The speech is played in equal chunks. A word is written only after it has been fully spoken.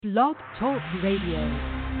Blog Talk Radio.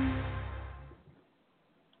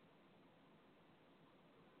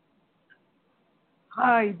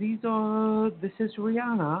 Hi, this is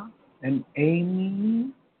Rihanna, and Amy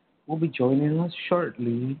will be joining us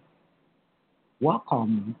shortly.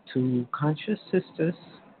 Welcome to Conscious Sisters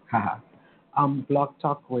on Blog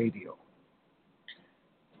Talk Radio.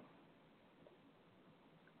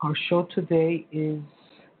 Our show today is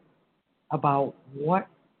about what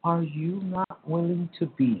are you not willing to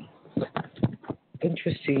be?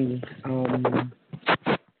 Interesting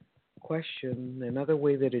question. Another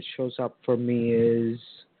way that it shows up for me is,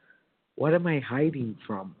 what am I hiding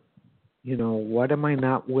from? What am I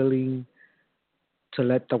not willing to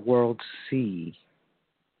let the world see?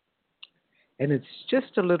 And it's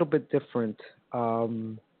just a little bit different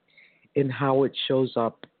in how it shows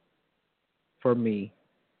up for me.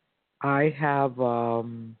 I have,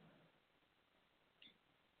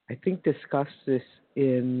 I think, discussed this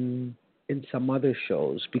in some other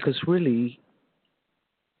shows, because really,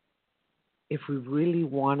 if we really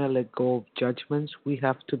want to let go of judgments, we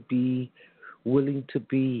have to be willing to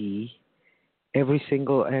be every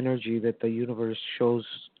single energy that the universe shows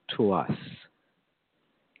to us.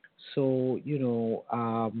 So,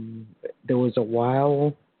 there was a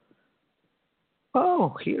while.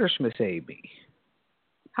 Oh, here's Miss Amy.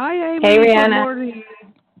 Hi, Amy. Hey, Rihanna. Good morning.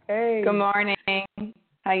 Hey. Good morning.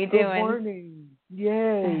 How you doing? Good morning.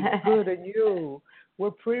 Yay. Good. And you?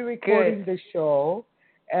 We're pre-recording the show.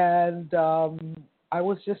 And I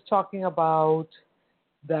was just talking about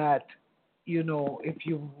that, if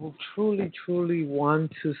you truly, truly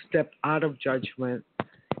want to step out of judgment,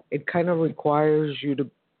 it kind of requires you to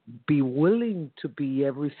be willing to be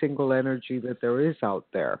every single energy that there is out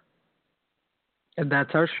there. And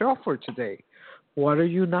that's our show for today. What are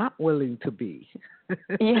you not willing to be?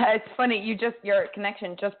 Yeah, it's funny. Your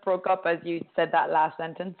connection just broke up as you said that last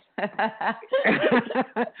sentence.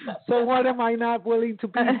 So what am I not willing to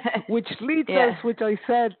be? Which leads us, which I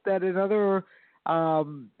said that another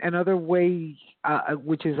way,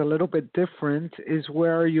 which is a little bit different, is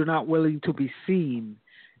where you're not willing to be seen.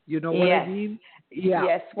 You know what I mean? Yeah.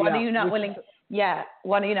 Yes. What are you not willing? Yeah.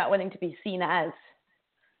 What are you not willing to be seen as?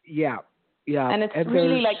 Yeah. Yeah. And it's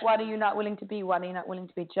really like, what are you not willing to be? What are you not willing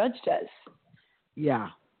to be judged as? Yeah.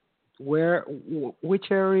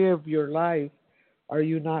 Which area of your life are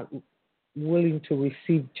you not willing to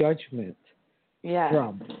receive judgment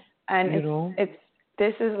from? And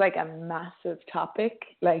this is like a massive topic,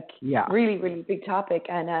 really, really big topic.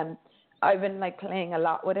 And I've been playing a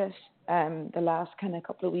lot with it. The last kind of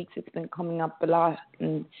couple of weeks, it's been coming up a lot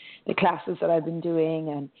in the classes that I've been doing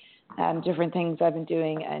and different things I've been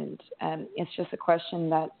doing. And it's just a question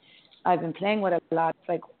that I've been playing with a lot. It's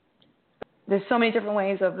like, there's so many different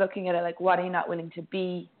ways of looking at it. Like, what are you not willing to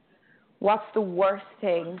be? What's the worst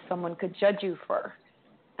thing someone could judge you for?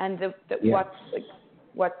 And and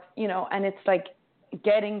it's like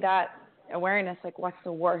getting that awareness, like, what's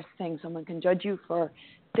the worst thing someone can judge you for?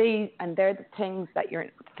 They're the things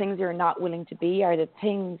you're not willing to be, are the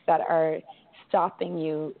things that are stopping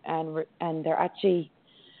you, and they're actually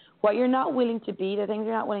what you're not willing to be. The things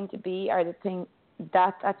you're not willing to be are the things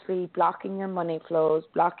that's actually blocking your money flows,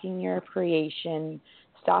 blocking your creation,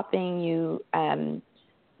 stopping you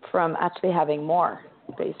from actually having more,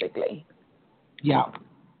 basically. Yeah.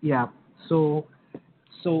 So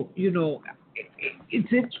it's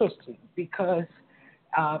interesting because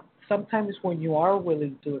sometimes when you are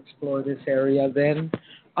willing to explore this area, then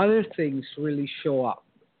other things really show up,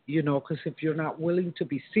 because if you're not willing to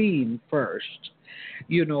be seen first,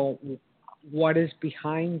 what is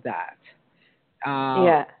behind that?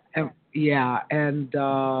 For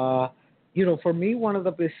me, one of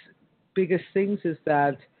the biggest things is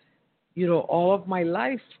that, all of my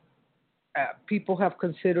life, people have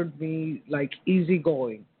considered me like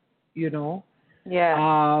easygoing,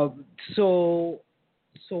 so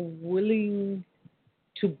willing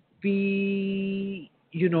to be,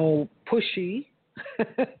 pushy,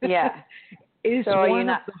 is one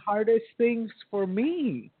of the hardest things for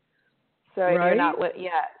me. So right? You're not,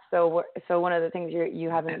 So one of the things you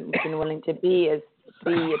haven't been willing to be is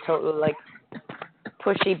be a total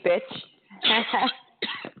pushy bitch.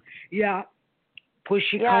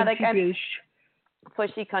 Pushy cunty bitch.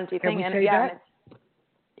 Pushy cunty Can thing. we say that?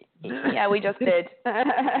 Yeah, we just did.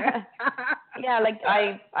 I've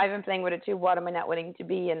been playing with it too. What am I not willing to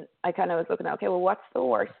be? And I kind of was looking at, okay, well, what's the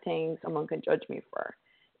worst thing someone could judge me for?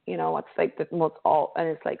 What's the most and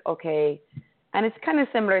it's like, okay. And it's kind of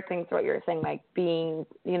similar things to what you're saying, like being,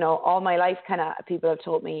 all my life kind of people have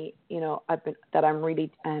told me, that I'm really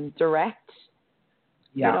direct,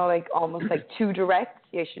 almost too direct.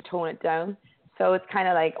 You should tone it down. So it's kind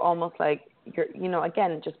of like almost like you're, you know,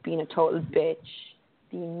 again, just being a total bitch,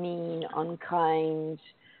 being mean, unkind,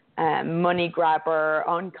 money grabber,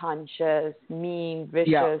 unconscious, mean,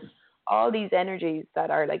 vicious, all these energies that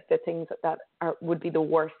are like the things that are, would be the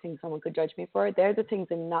worst thing someone could judge me for. They're the things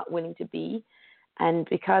I'm not willing to be. And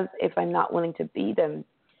because if I'm not willing to be them,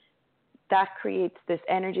 that creates this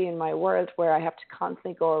energy in my world where I have to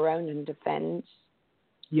constantly go around and defend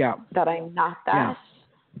that I'm not that.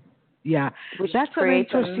 Yeah. Which that's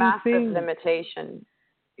creates an interesting a massive thing. limitation.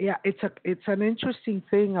 Yeah, it's an interesting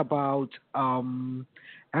thing about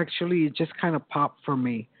actually it just kind of popped for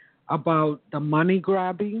me about the money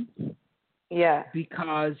grabbing. Yeah.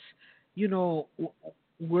 Because, you know,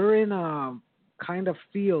 we're in a kind of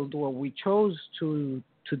field where we chose to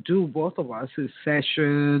do, both of us, is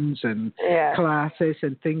sessions and classes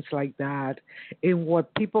and things like that, in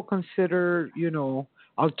what people consider, you know,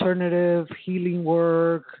 alternative healing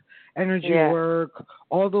work, energy work,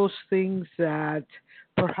 all those things that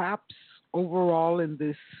perhaps overall in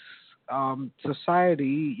this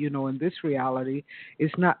society, you know, in this reality,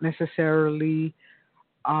 is not necessarily,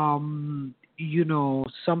 you know,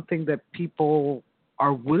 something that people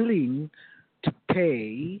are willing to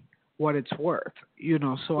pay what it's worth, you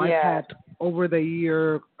know. So I've had over the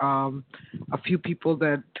year a few people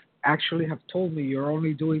that actually have told me, you're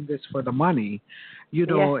only doing this for the money, you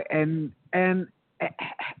know, and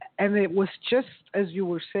it was just as you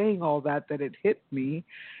were saying all that it hit me,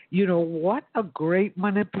 you know, what a great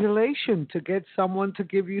manipulation to get someone to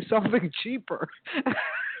give you something cheaper.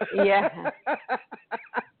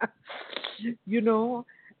 You know,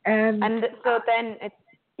 and so then it's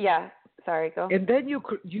sorry, go. And then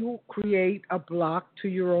you create a block to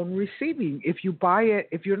your own receiving. If you buy it,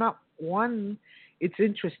 if you're not, one, it's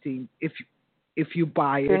interesting. If you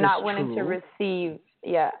buy it, you're not willing to receive.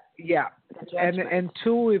 And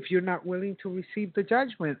two, if you're not willing to receive the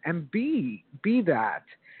judgment, and be that.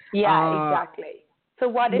 Exactly. So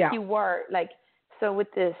what if you were like, so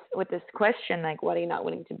with this question, like, what are you not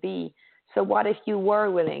willing to be? So what if you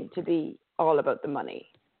were willing to be all about the money?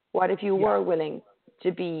 What if you were willing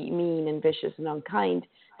to be mean and vicious and unkind?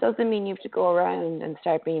 Doesn't mean you have to go around and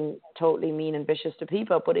start being totally mean and vicious to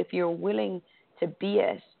people. But if you're willing to be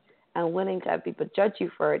it and willing to have people judge you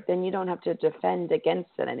for it, then you don't have to defend against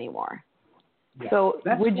it anymore. So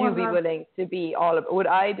would you be willing to be would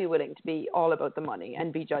I be willing to be all about the money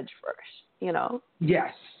and be judged for it, you know?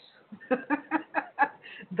 Yes.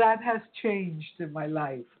 That has changed in my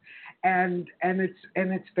life. And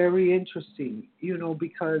it's very interesting, you know,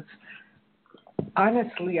 because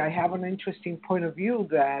honestly, I have an interesting point of view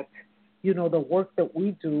that, you know, the work that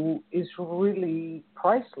we do is really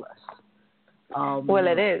priceless. Well,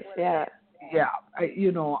 it is, yeah. Yeah,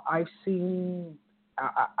 you know, I've seen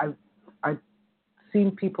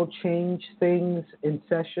people change things in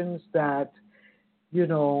sessions that, you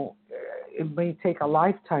know, it may take a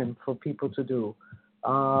lifetime for people to do with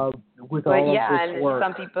all of this work. And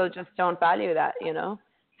some people just don't value that, you know.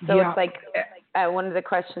 So it's like one of the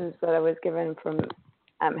questions that I was given from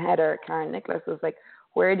Heather Karen Nicholas was like,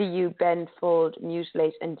 where do you bend, fold,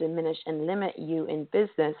 mutilate, and diminish and limit you in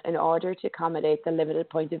business in order to accommodate the limited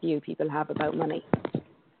point of view people have about money?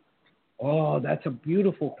 Oh, that's a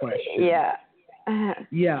beautiful question.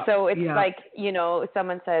 So it's like, you know,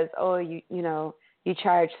 someone says, oh, you know, you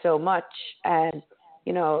charge so much, and,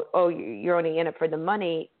 you know, oh, you're only in it for the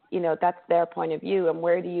money. You know, that's their point of view. And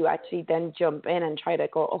where do you actually then jump in and try to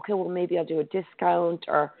go, okay, well, maybe I'll do a discount,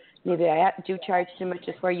 or maybe I do charge too much,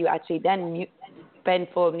 is where you actually then bend,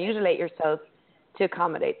 fold, mutilate yourself to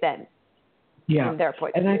accommodate them. And their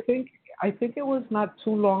point of view. And I think it was not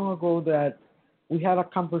too long ago that we had a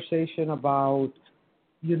conversation about,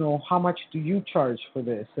 you know, how much do you charge for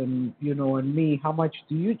this? And, you know, and me, how much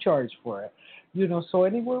do you charge for it? You know, so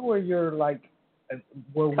anywhere where you're like,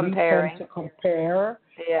 where comparing. we tend to compare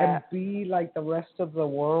and be like the rest of the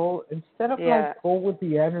world, instead of like go with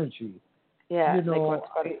the energy. You know, like what's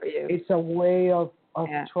fun for you. It's a way of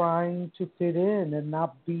trying to fit in and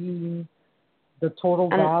not being the total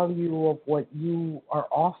value of what you are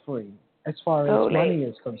offering as far as money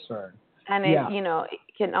is concerned. And it, you know, it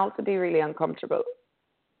can also be really uncomfortable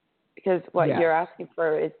because what you're asking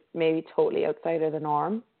for is maybe totally outside of the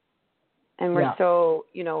norm. And we're so,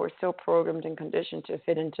 you know, we're so programmed and conditioned to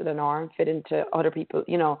fit into the norm, fit into other people,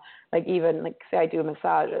 you know, like even like say I do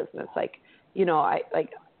massages and it's like, you know, I like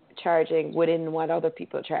charging within what other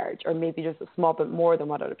people charge, or maybe just a small bit more than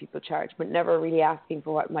what other people charge, but never really asking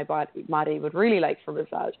for what my body would really like for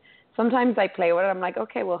massage. Sometimes I play with it. I'm like,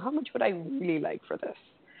 okay, well, how much would I really like for this?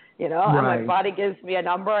 You know, and my body gives me a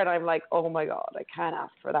number and I'm like, oh my God, I can't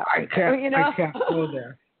ask for that. I can't go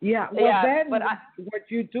there. Yeah, well, then what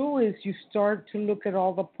you do is you start to look at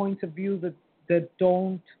all the points of view that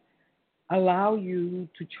don't allow you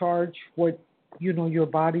to charge what your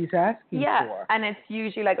body's asking for. Yeah, and it's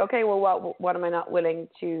usually like, okay, well, what am I not willing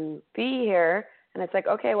to be here? And it's like,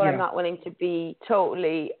 okay, well, I'm not willing to be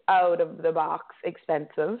totally out of the box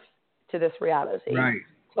expensive to this reality. Right.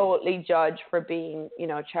 Totally judge for being,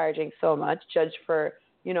 charging so much. Judge for,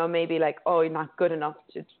 maybe like, oh, you're not good enough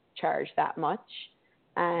to charge that much.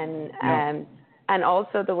 And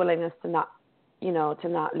also the willingness to not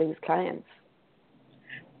lose clients.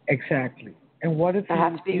 Exactly. And what if you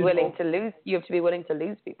have to be willing to lose? You have to be willing to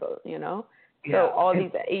lose people. Yeah. So all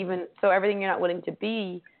these everything you're not willing to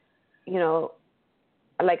be,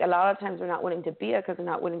 like a lot of times we're not willing to be it because we're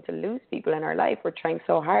not willing to lose people in our life. We're trying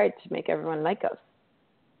so hard to make everyone like us.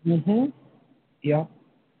 Mhm. Yeah.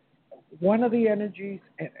 One of the energies,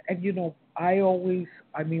 and I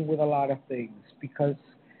mean with a lot of things, because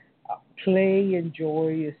play and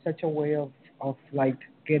joy is such a way of like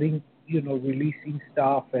getting, releasing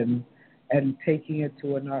stuff and taking it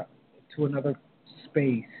to another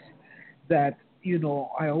space that,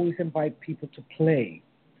 I always invite people to play.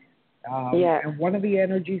 And one of the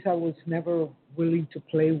energies I was never willing to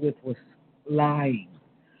play with was lying.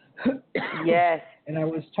 Yes. And I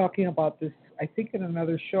was talking about this, I think, in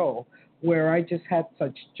another show where I just had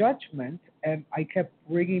such judgment and I kept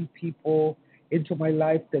bringing people into my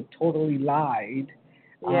life that totally lied.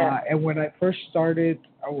 Yeah. And when I first started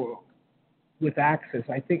with Access,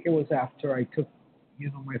 I think it was after I took,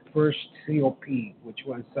 my first COP, which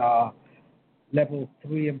was level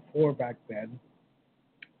 3 and 4 back then.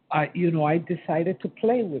 I decided to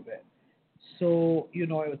play with it. So,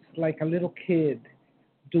 it's like a little kid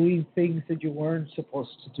doing things that you weren't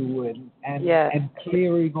supposed to do and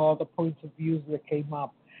clearing all the points of views that came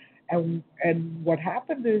up. And what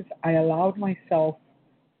happened is I allowed myself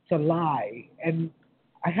to lie. And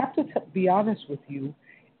I have to be honest with you,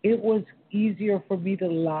 it was easier for me to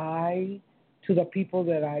lie to the people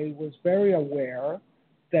that I was very aware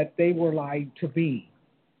that they were lying to me,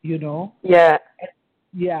 Yeah.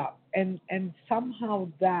 Yeah, and somehow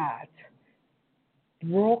that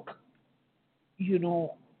broke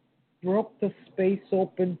the space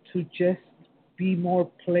open to just be more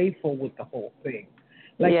playful with the whole thing.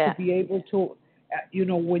 Like to be able to,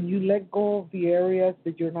 when you let go of the areas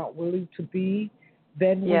that you're not willing to be,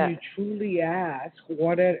 then when you truly ask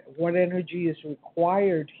what energy is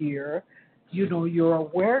required here, your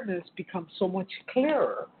awareness becomes so much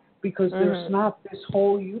clearer because there's not this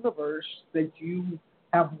whole universe that you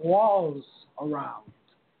have walls around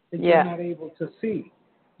that you're not able to see,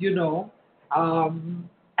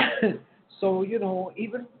 So,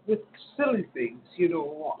 even with silly things,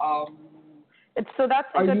 So that's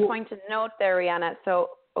a good point to note there, Rihanna.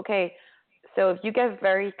 So, okay, so if you get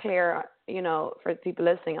very clear, for people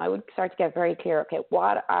listening, I would start to get very clear, okay,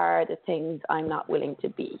 what are the things I'm not willing to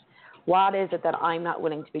be? What is it that I'm not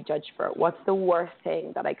willing to be judged for? What's the worst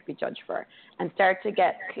thing that I could be judged for? And start to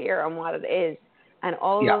get clear on what it is. And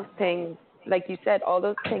all those things, like you said, all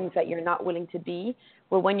those things that you're not willing to be,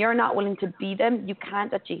 well, when you're not willing to be them, you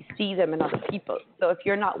can't actually see them in other people. So if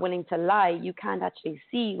you're not willing to lie, you can't actually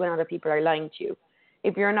see when other people are lying to you.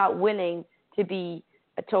 If you're not willing to be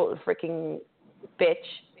a total freaking bitch,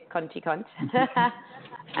 cunty cunt,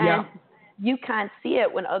 and you can't see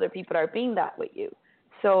it when other people are being that with you.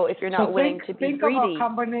 So if you're not willing to be greedy.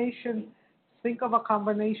 Think of a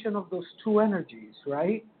combination of those two energies,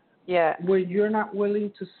 right? Yeah. Where you're not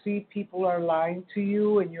willing to see people are lying to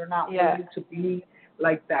you and you're not willing to be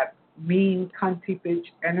like that mean, cunty bitch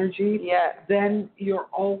energy, then you're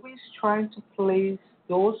always trying to place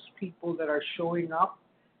those people that are showing up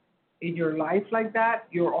in your life like that.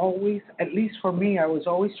 You're always, at least for me, I was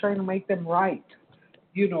always trying to make them right,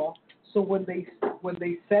 So when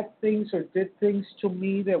they said things or did things to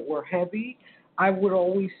me that were heavy, I would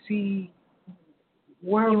always see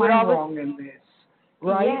where am I wrong in this,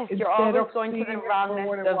 right? Yes, Instead you're always of going to the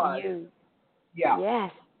wrongness of you. Yeah.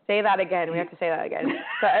 Yes. Say that again. We have to say that again.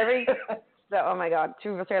 So oh my God, two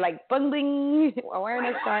of us are like bundling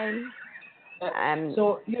awareness time.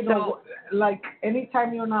 So like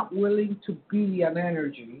anytime you're not willing to be an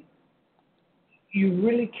energy, you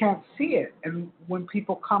really can't see it. And when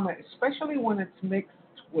people comment, especially when it's mixed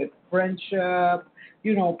with friendship,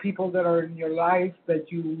 people that are in your life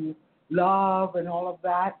that you love and all of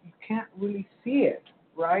that, you can't really see it,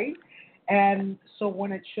 right? And so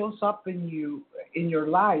when it shows up in your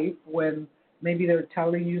life, when maybe they're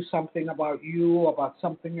telling you something about you, about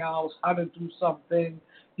something else, how to do something,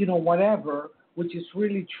 whatever, which is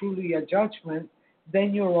really truly a judgment,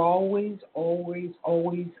 then you're always,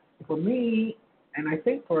 for me, and I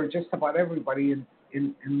think for just about everybody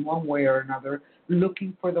in one way or another,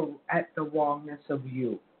 looking for at the wrongness of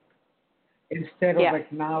you instead of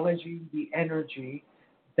acknowledging the energy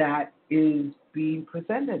that is being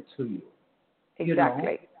presented to you.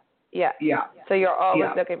 Exactly. Yeah. So you're always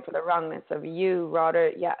looking for the wrongness of you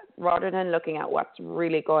rather than looking at what's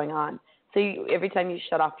really going on. So every time you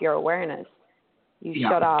shut off your awareness, you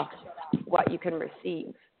shut off what you can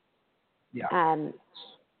receive.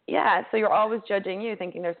 So you're always judging you,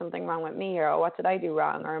 thinking there's something wrong with me, or what did I do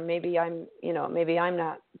wrong, or maybe I'm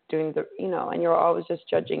not doing and you're always just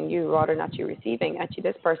judging you rather than actually receiving. Actually,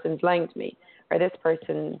 this person's lying to me, or this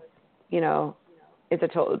person, is a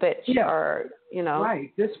total bitch, or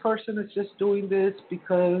Right. This person is just doing this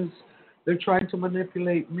because they're trying to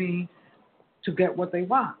manipulate me to get what they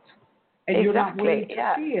want. And you're not willing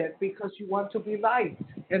to see it because you want to be liked.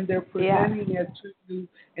 And they're presenting it to you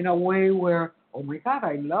in a way where, oh my God,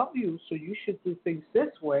 I love you, so you should do things this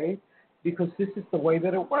way because this is the way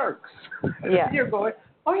that it works. You're going,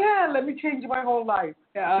 oh yeah, let me change my whole life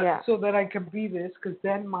so that I can be this, because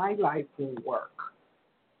then my life will work.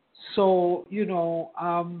 So,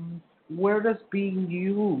 where does being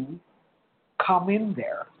you come in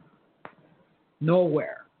there?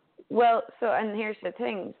 Nowhere. Well, and here's the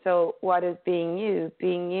thing. So what is being you?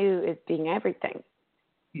 Being you is being everything.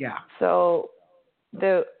 Yeah. So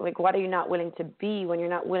what are you not willing to be? When you're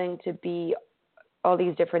not willing to be all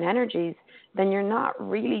these different energies, then you're not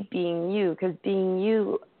really being you, because being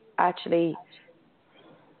you actually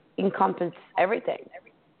encompasses everything.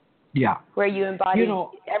 Yeah. Where you embody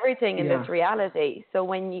everything in this reality. So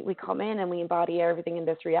when we come in and we embody everything in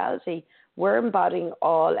this reality, we're embodying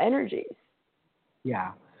all energies.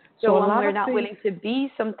 Yeah. So when we're not willing to be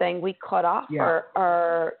something, we cut off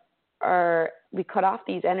we cut off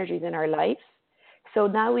these energies in our life. So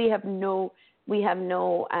now we have no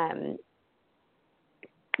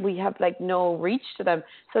reach to them.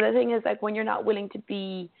 So the thing is, like, when you're not willing to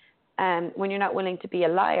be a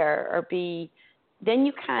liar or then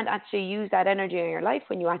you can't actually use that energy in your life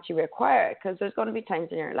when you actually require it, because there's going to be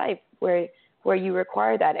times in your life where you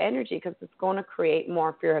require that energy, because it's going to create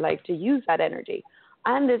more for your life to use that energy.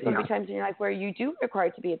 And there's going to be times in your life where you do require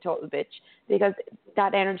to be a total bitch, because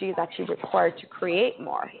that energy is actually required to create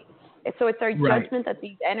more. So it's our judgment that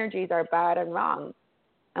these energies are bad and wrong,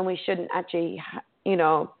 and we shouldn't actually,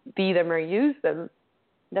 be them or use them,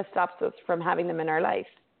 that stops us from having them in our life.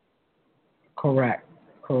 Correct.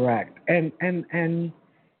 And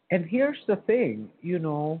here's the thing,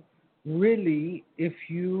 really, if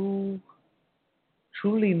you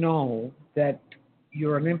truly know that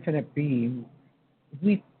you're an infinite being,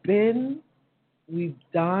 we've done,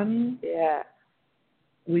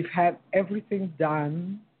 we've had everything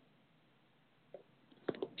done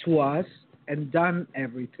to us and done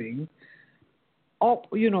everything. Oh,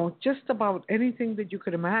 just about anything that you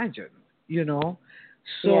could imagine,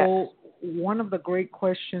 So one of the great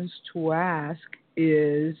questions to ask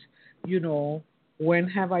is, when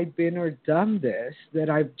have I been or done this that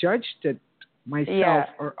I've judged it myself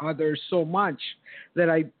or others so much that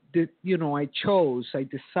I did, I chose, I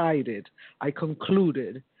decided, I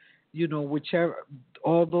concluded, whichever,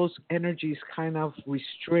 all those energies kind of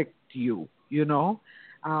restrict you,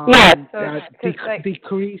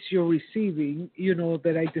 decrease your receiving,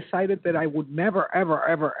 that I decided that I would never, ever,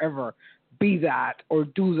 ever, ever be that or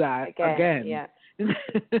do that again. Yeah.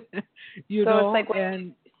 It's like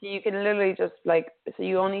so you can literally just so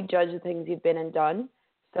you only judge the things you've been and done.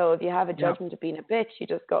 So if you have a judgment of being a bitch, you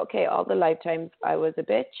just go, okay, all the lifetimes I was a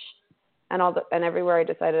bitch, and everywhere I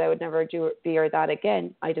decided I would never be or that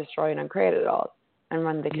again, I destroy and uncreate it all and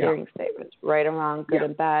run the clearing statement, right and wrong, good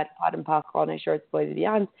and bad, pot and pock, all night shorts, boys and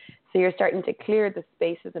beyond. So you're starting to clear the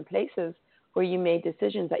spaces and places where you made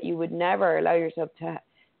decisions that you would never allow yourself to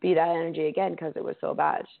be that energy again, because it was so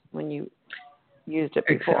bad when you used it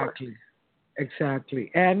before.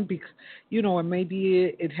 Exactly. And because, and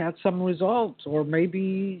maybe it had some results, or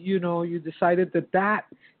maybe, you decided that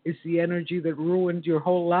is the energy that ruined your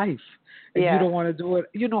whole life and you don't want to do it.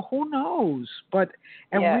 Who knows? And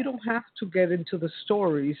we don't have to get into the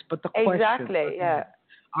stories, but the questions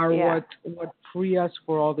are what free us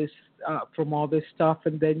for all this, from all this stuff.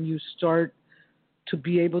 And then you start to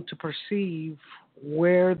be able to perceive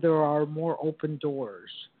where there are more open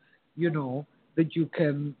doors, that you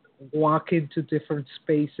can walk into different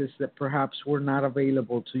spaces that perhaps were not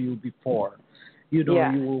available to you before. You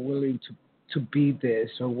were willing to be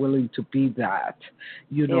this or willing to be that.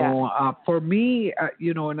 For me,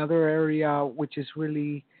 another area which is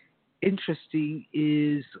really interesting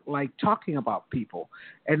is like talking about people.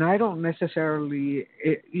 And I don't necessarily,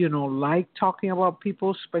 like talking about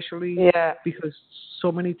people, especially because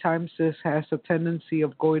so many times this has a tendency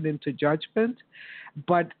of going into judgment.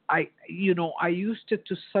 But I used it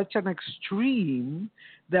to such an extreme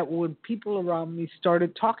that when people around me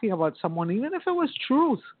started talking about someone, even if it was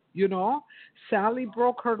truth, Sally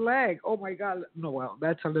broke her leg. Oh my God. No, well,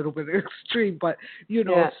 that's a little bit extreme, but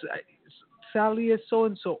Sally is so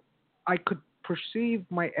and so. I could perceive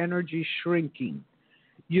my energy shrinking,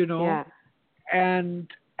 and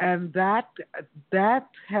that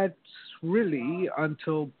had really,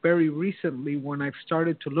 until very recently when I've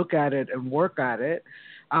started to look at it and work at it,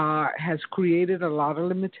 has created a lot of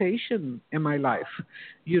limitation in my life,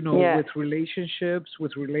 with relationships,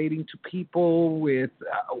 with relating to people, with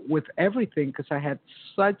everything, because I had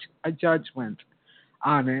such a judgment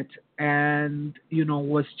on it, and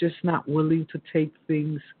was just not willing to take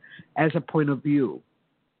things as a point of view,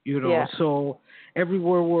 So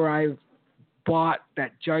everywhere where I've bought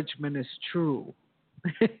that judgment is true,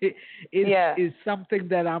 is something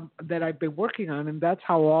that I've been working on, and that's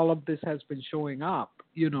how all of this has been showing up,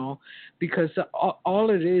 because all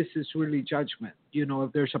it is really judgment,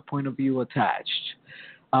 if there's a point of view attached,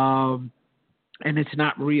 and it's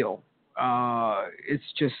not real,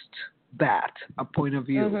 it's just that, a point of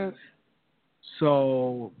view. Mm-hmm.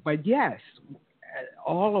 So, but yes,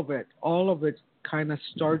 all of it kind of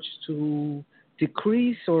starts to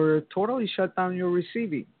decrease or totally shut down your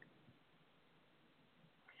receiving.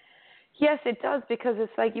 Yes, it does, because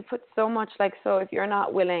it's like you put so much, so if you're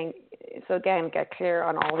not willing, so again, get clear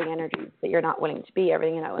on all the energies that you're not willing to be,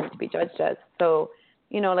 everything you're not willing to be judged as. So,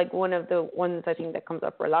 one of the ones I think that comes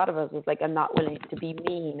up for a lot of us is I'm not willing to be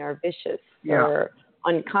mean or vicious or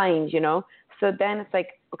unkind, So then it's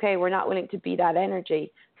okay, we're not willing to be that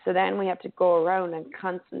energy. So then we have to go around and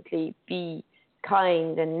constantly be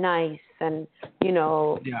kind and nice and,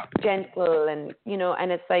 gentle and,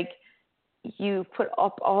 and it's you put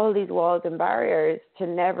up all these walls and barriers to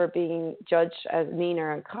never being judged as mean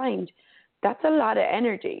or unkind. That's a lot of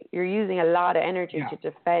energy. You're using a lot of energy to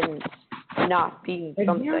defend not being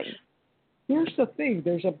something. Here's the thing.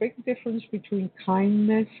 There's a big difference between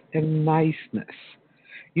kindness and niceness.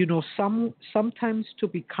 Sometimes to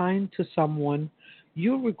be kind to someone,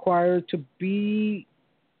 you're required to be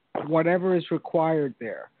whatever is required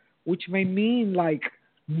there, which may mean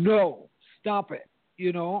no, stop it,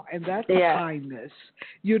 and that's kindness,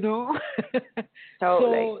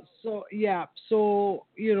 Totally. So,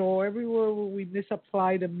 everywhere where we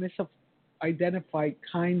misapplied and misidentified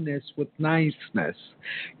kindness with niceness,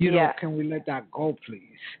 can we let that go, please?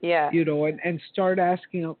 Yeah. And start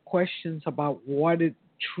asking questions about what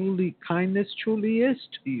kindness truly is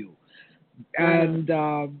to you. And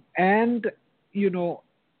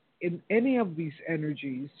in any of these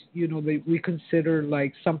energies, we consider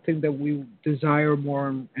something that we desire more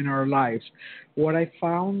in our lives. What I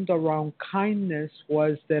found around kindness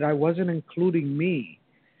was that I wasn't including me,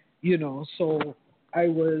 so I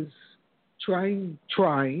was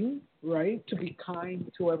trying, right, to be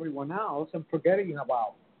kind to everyone else and forgetting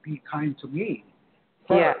about be kind to me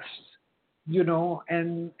first,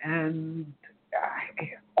 and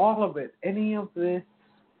all of it, any of this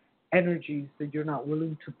energies that you're not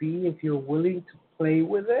willing to be, if you're willing to play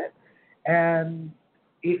with it, and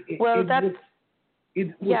it would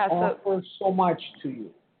offer so much to you.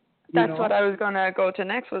 That's what I was going to go to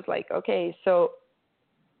next, was okay, so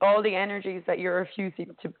all the energies that you're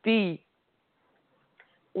refusing to be,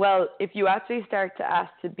 well, if you actually start to ask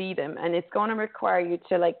to be them, and it's going to require you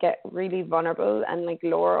to get really vulnerable and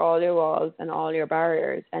lower all your walls and all your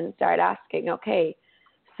barriers and start asking, okay,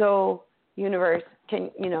 so universe, can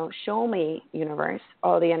show me, universe,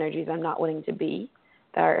 all the energies I'm not willing to be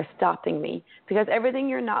that are stopping me, because everything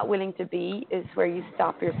you're not willing to be is where you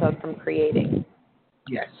stop yourself from creating.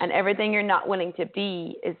 Yes. And everything you're not willing to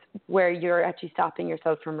be is where you're actually stopping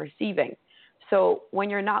yourself from receiving. So when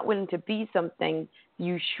you're not willing to be something,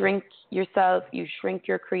 you shrink yourself, you shrink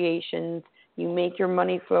your creations, you make your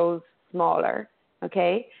money flows smaller,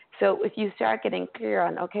 okay? So if you start getting clear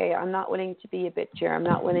on, okay, I'm not willing to be a bitcher, I'm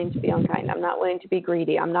not willing to be unkind, I'm not willing to be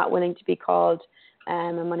greedy, I'm not willing to be called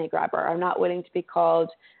a money grabber, I'm not willing to be called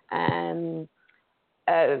an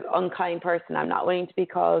unkind person, I'm not willing to be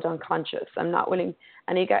called unconscious, I'm not willing,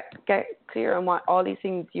 and you get clear on what all these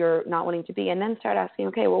things you're not willing to be, and then start asking,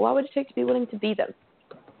 okay, well, what would it take to be willing to be them?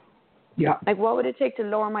 Yeah. What would it take to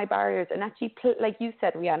lower my barriers and actually, like you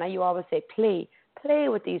said, Riahnna, you always say play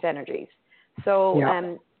with these energies. So,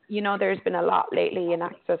 there's been a lot lately in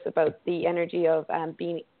Access about the energy of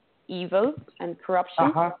being evil and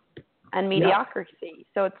corruption and mediocrity.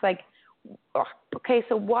 So it's okay,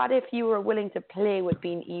 so what if you were willing to play with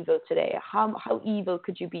being evil today? How evil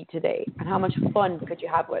could you be today? And how much fun could you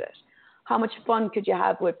have with it? How much fun could you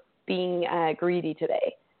have with being greedy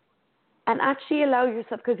today? And actually allow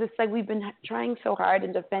yourself, because it's like we've been trying so hard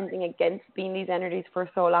and defending against being these energies for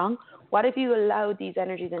so long. What if you allowed these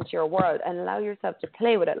energies into your world and allow yourself to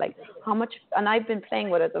play with it? Like how much, and I've been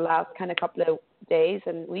playing with it the last kind of couple of days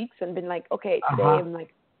and weeks and been like, okay, today I'm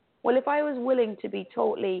like, well, if I was willing to be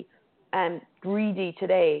totally greedy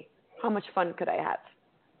today, how much fun could I have?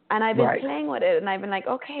 And I've been playing with it and I've been like,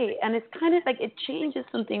 okay, and it's kind of like it changes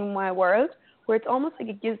something in my world where it's almost like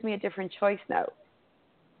it gives me a different choice now.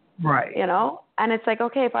 Right. You know? And it's like,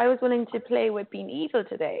 okay, if I was willing to play with being evil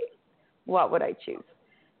today, what would I choose?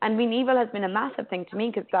 And being evil has been a massive thing to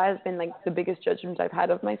me because that has been like the biggest judgment I've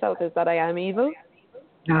had of myself is that I am evil.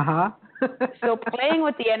 So playing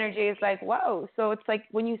with the energy is like, wow. So it's like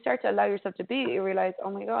when you start to allow yourself to be, you realize,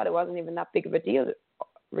 oh my God, it wasn't even that big of a deal,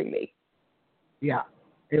 really. Yeah.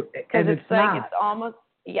 Because it's like, it's almost,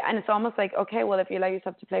 and it's almost like, okay, well, if you allow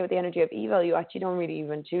yourself to play with the energy of evil, you actually don't really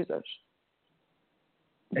even choose it.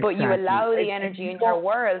 But you allow the energy in your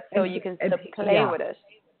world so you can still play with it.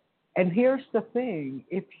 And here's the thing.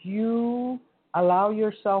 If you allow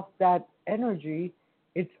yourself that energy,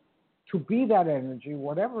 it's to be that energy,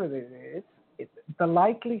 whatever it is, the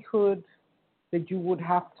likelihood that you would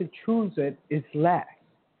have to choose it is less.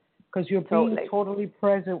 Because you're being totally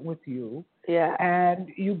present with you. Yeah. And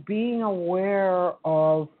you being aware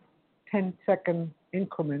of 10-second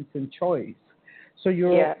increments in choice. So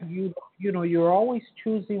you're always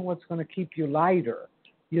choosing what's going to keep you lighter,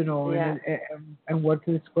 and what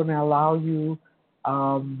is going to allow you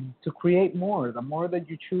to create more. The more that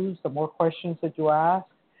you choose, the more questions that you ask,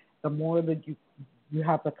 the more that you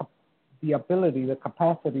have the ability, the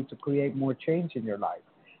capacity to create more change in your life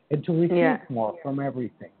and to receive more from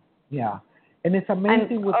everything. Yeah, and it's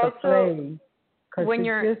amazing and with also, the play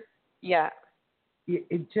because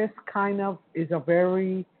it just kind of is a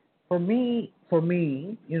very For me,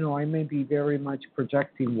 I may be very much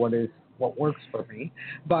projecting what works for me,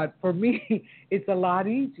 but for me, it's a lot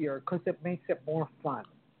easier because it makes it more fun.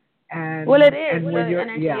 And well, it is. And the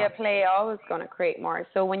energy of play always going to create more.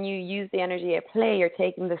 So when you use the energy of play, you're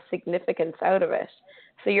taking the significance out of it.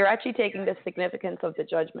 So you're actually taking the significance of the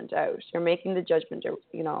judgment out. You're making the judgment,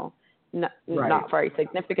 not very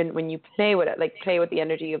significant when you play with it. Like play with the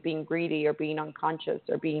energy of being greedy or being unconscious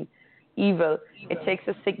or being evil. It takes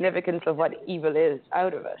the significance of what evil is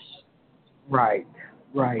out of it. Right.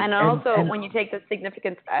 And also, when you take the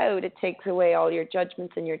significance out, it takes away all your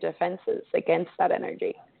judgments and your defenses against that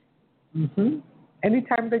energy. Mm-hmm.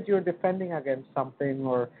 Anytime that you're defending against something,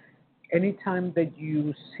 or anytime that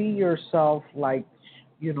you see yourself like,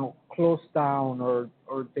 close down or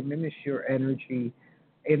diminish your energy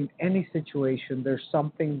in any situation, there's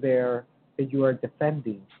something there that you are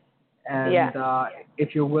defending. And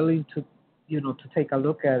if you're willing to, to take a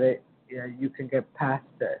look at it, you can get past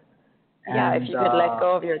it. If you could let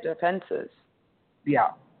go of your defenses.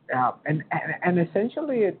 And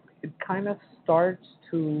essentially it kind of starts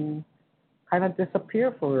to kind of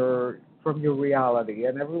disappear from your reality.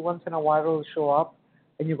 And every once in a while it'll show up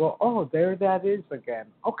and you go, oh, there that is again.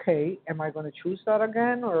 Okay, am I going to choose that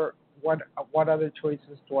again? Or what other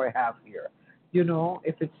choices do I have here?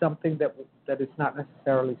 If it's something that is not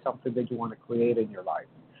necessarily something that you want to create in your life.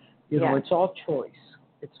 It's all choice.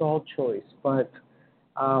 It's all choice. But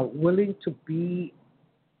willing to be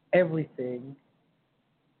everything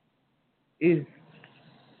is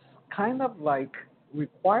kind of like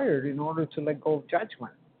required in order to let go of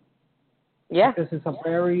judgment. Yeah. Because it's a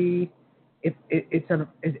very,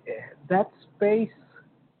 that space,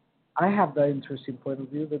 I have the interesting point of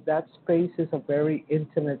view that space is a very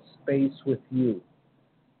intimate space with you,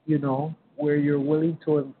 where you're willing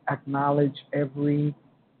to acknowledge every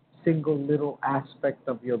single little aspect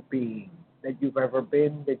of your being that you've ever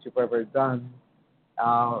been, that you've ever done,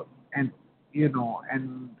 and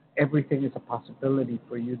everything is a possibility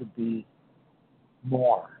for you to be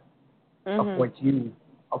more of what you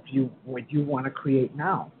want to create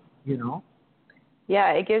now,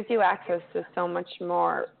 Yeah, it gives you access to so much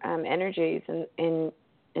more energies in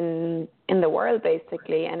the world,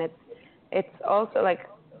 basically, and it's also like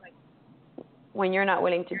when you're not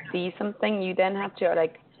willing to see something, you then have to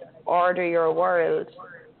like order your world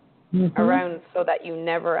around so that you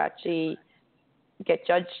never actually get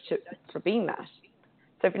judged for being that.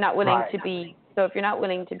 So if you're not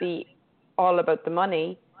willing to be all about the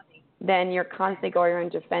money, then you're constantly going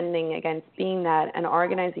around defending against being that and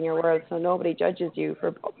organizing your world so nobody judges you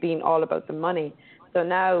for being all about the money. So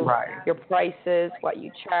now your prices, what you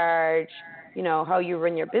charge, how you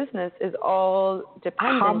run your business is all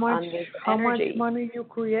dependent on this energy. How much money you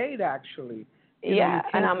create, actually.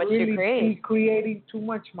 And how much you create. Be creating too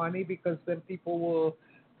much money, because then people will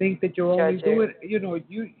think that you're only doing,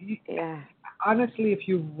 honestly, if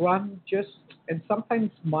you run and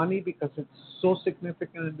sometimes money, because it's so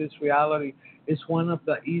significant in this reality, is one of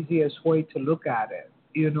the easiest way to look at it,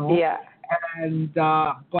 Yeah. And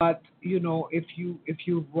but if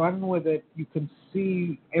you run with it, you can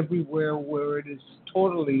see everywhere where it is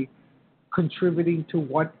totally contributing to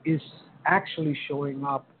what is actually showing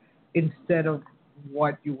up instead of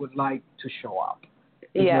what you would like to show up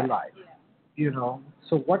in your life.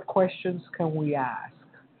 So what questions can we ask?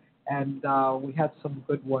 And we had some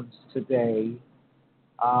good ones today.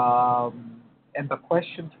 And the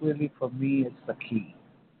questions really for me is the key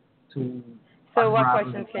to. So what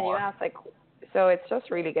questions can you ask? So it's just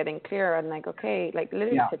really getting clear and okay,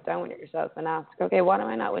 literally sit down with yourself and ask, okay, what am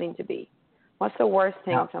I not willing to be? What's the worst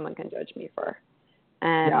thing someone can judge me for?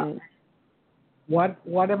 And what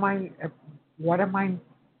am I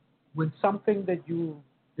when something that you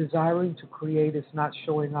desiring to create is not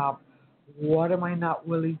showing up, what am I not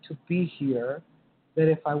willing to be here that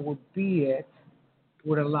if I would be it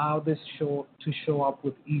would allow this show to show up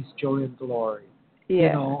with ease, joy, and glory?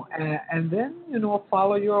 And then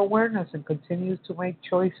follow your awareness and continue to make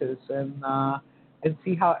choices and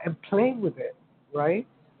see how, and play with it, right?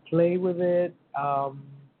 Play with it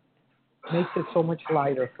makes it so much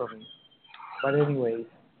lighter for me. But anyways,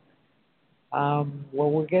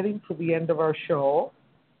 we're getting to the end of our show.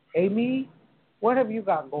 Amy, what have you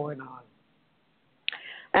got going on?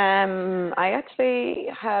 I actually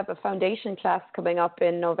have a foundation class coming up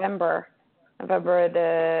in November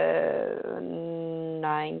the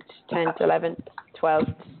 9th, 10th, 11th,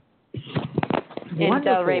 12th in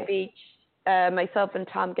Delray Beach. Myself and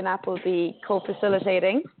Tom Gannap will be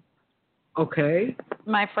co-facilitating. Okay.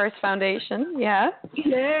 My first foundation, yeah.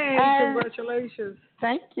 Yay, congratulations.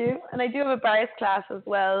 Thank you. And I do have a bars class as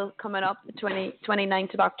well coming up the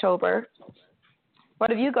 29th of October.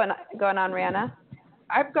 What have you going on, Riahnna?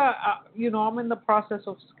 I've got, I'm in the process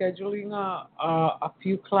of scheduling a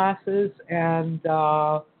few classes, and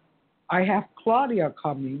I have Claudia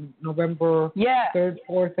coming November 3rd,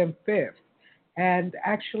 4th, and 5th. And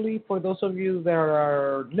actually, for those of you that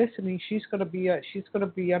are listening, she's going to be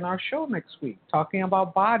on our show next week talking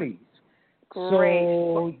about bodies. Great.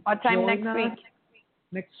 So what time next week?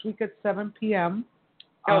 Next week at 7 p.m.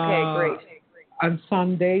 Okay, great. On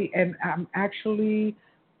Sunday, and I'm actually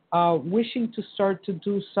wishing to start to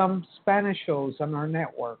do some Spanish shows on our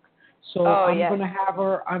network. So I'm going to have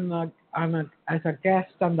her as a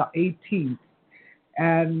guest on the 18th,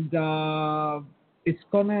 and it's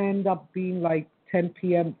going to end up being 10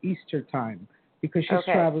 p.m. Eastern time because she's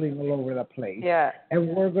traveling all over the place. Yeah. And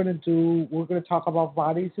we're going to talk about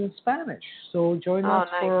bodies in Spanish. So join us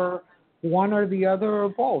for one or the other or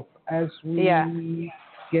both as we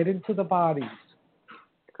get into the bodies.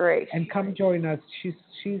 Great. And come join us. She's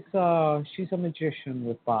a magician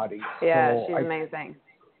with bodies. Yeah, so she's amazing.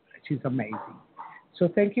 She's amazing. So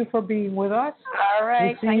thank you for being with us. All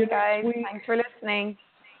right. We'll see you guys. next week. Thanks for listening.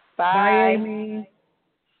 Bye, Amy.